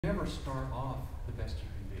never start off the best you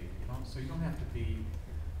can be. So you don't have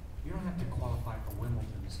to qualify for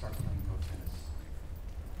Wimbledon to start playing pro tennis.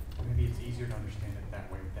 Maybe it's easier to understand it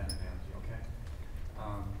that way with that analogy, okay?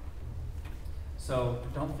 So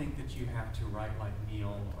don't think that you have to write like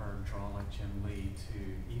Neil or draw like Jim Lee to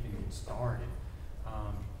even get started.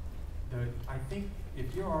 I think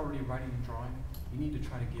if you're already writing and drawing, you need to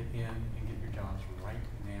try to get in and get your jobs right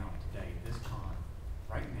now, today, this con,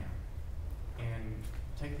 right now. And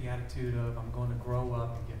take the attitude of, I'm going to grow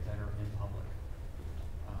up and get better in public.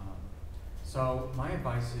 So my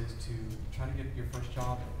advice is to try to get your first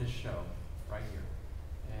job at this show, right here.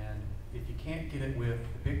 And if you can't get it with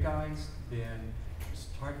the big guys, then just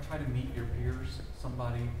try to meet your peers,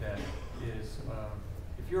 somebody that is,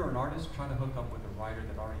 if you're an artist, try to hook up with a writer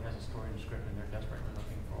that already has a story and a script and they're desperately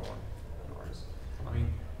looking for an artist. I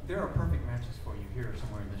mean, there are perfect matches for you here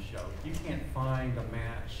somewhere in this show. If you can't find a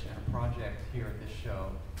match and a project here at this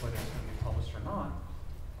show, whether it's going to be published or not,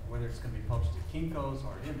 whether it's going to be published at Kinko's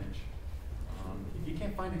or at Image, if you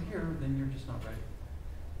can't find it here, then you're just not ready.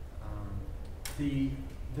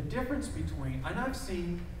 The difference between, and I've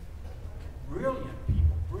seen brilliant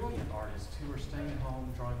people, brilliant artists who are staying at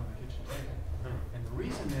home drawing on the kitchen table. And the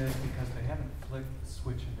reason is because they haven't flipped the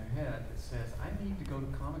switch in their head that says, I need to go to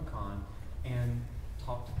Comic-Con and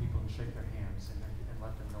talk to people and shake their hands and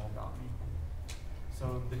let them know about me.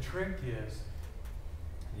 So the trick is,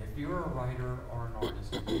 if you're a writer or an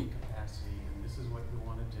artist in any capacity, and this is what you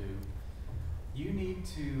want to do, you need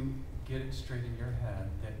to get it straight in your head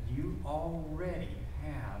that you already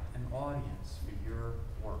have an audience for your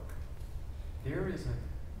work. There is an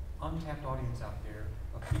untapped audience out there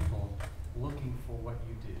of people looking for what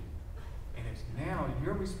you do. And it's now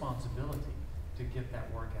your responsibility to get that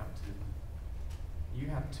work out to them. You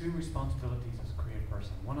have two responsibilities as a creative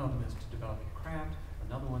person. One of them is to develop your craft.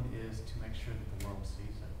 Another one is to make sure that the world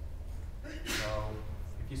sees it. So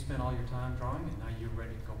if you spend all your time drawing and now you're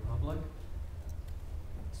ready to go public,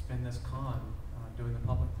 spend this con doing the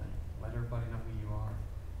public thing. Let everybody know who you are.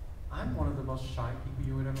 I'm one of the most shy people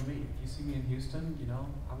you would ever meet. If you see me in Houston,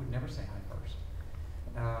 I would never say hi first.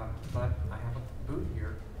 But I have a booth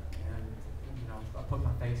here, and I put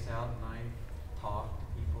my face out and I talk to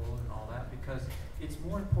people and all that because it's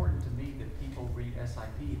more important to me that people read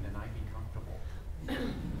SIP than I be comfortable.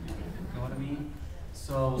 You know what I mean?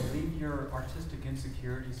 So leave your artistic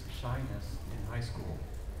insecurities and shyness in high school,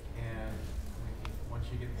 and once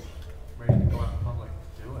you get ready to go out in public,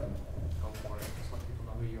 do it. Go for it. Just let people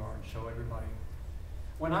know who you are and show everybody.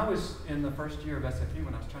 When I was in the first year of SIP,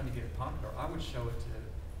 when I was trying to get it popular, I would show it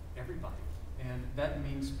to everybody. And that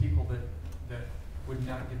means people that would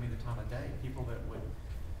not give me the time of day. People that would,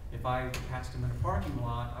 if I passed them in a parking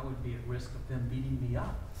lot, I would be at risk of them beating me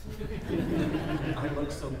up. I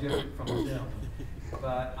look so different from them.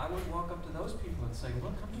 But I would walk up to those people and say,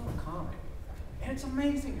 look, I'm doing a comic. And it's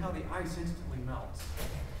amazing how the ice instantly melts.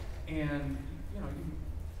 And, you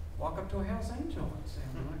walk up to a Hell's Angel and say,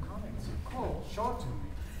 I'm doing a comic. And say, cool, show it to me.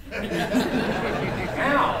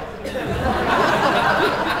 Now!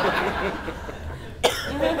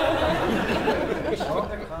 Show up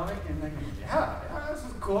the comic and they go, yeah, this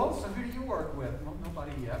is cool. So who do you work with? Well,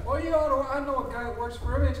 nobody yet. Well, I know a guy that works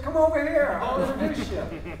for Image. Come over here. I'll introduce you.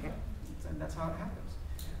 And that's how it happens.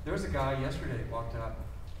 There was a guy yesterday that walked up.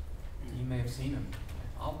 You may have seen him.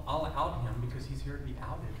 I'll out him because he's here to be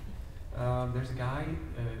outed. There's a guy,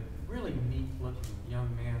 a really neat-looking young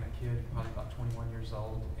man, a kid, probably about 21 years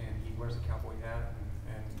old, and he wears a cowboy hat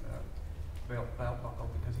and belt buckle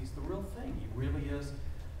because he's the real thing. He really is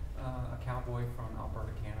a cowboy from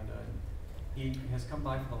Alberta, Canada. And he has come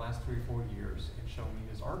by for the last 3 or 4 years and shown me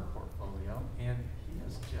his art portfolio, and he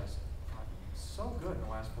is just so good in the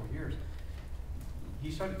last 4 years.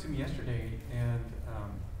 He showed it to me yesterday, and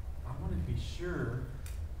I wanted to be sure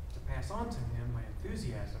to pass on to him my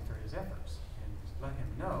enthusiasm for his efforts and just let him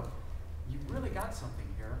know you've really got something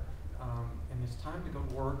here, and it's time to go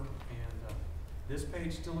to work. And this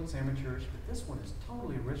page still looks amateurish, but this one is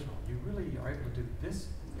totally original. You really are able to do this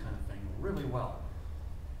kind of thing really well.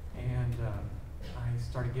 And I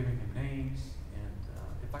started giving him names, and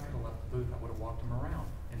if I could have left the booth, I would have walked him around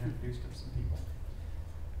and introduced him to some people.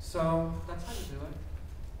 So that's how you do it.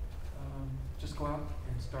 Just go out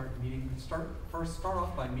and start meeting. Start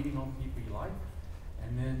off by meeting all the people you like,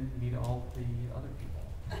 and then meet all the other people.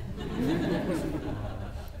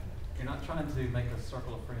 You're not trying to make a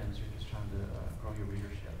circle of friends. You're just trying to grow your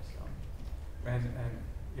readership. So, and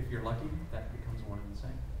if you're lucky, that becomes one and the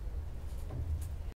same.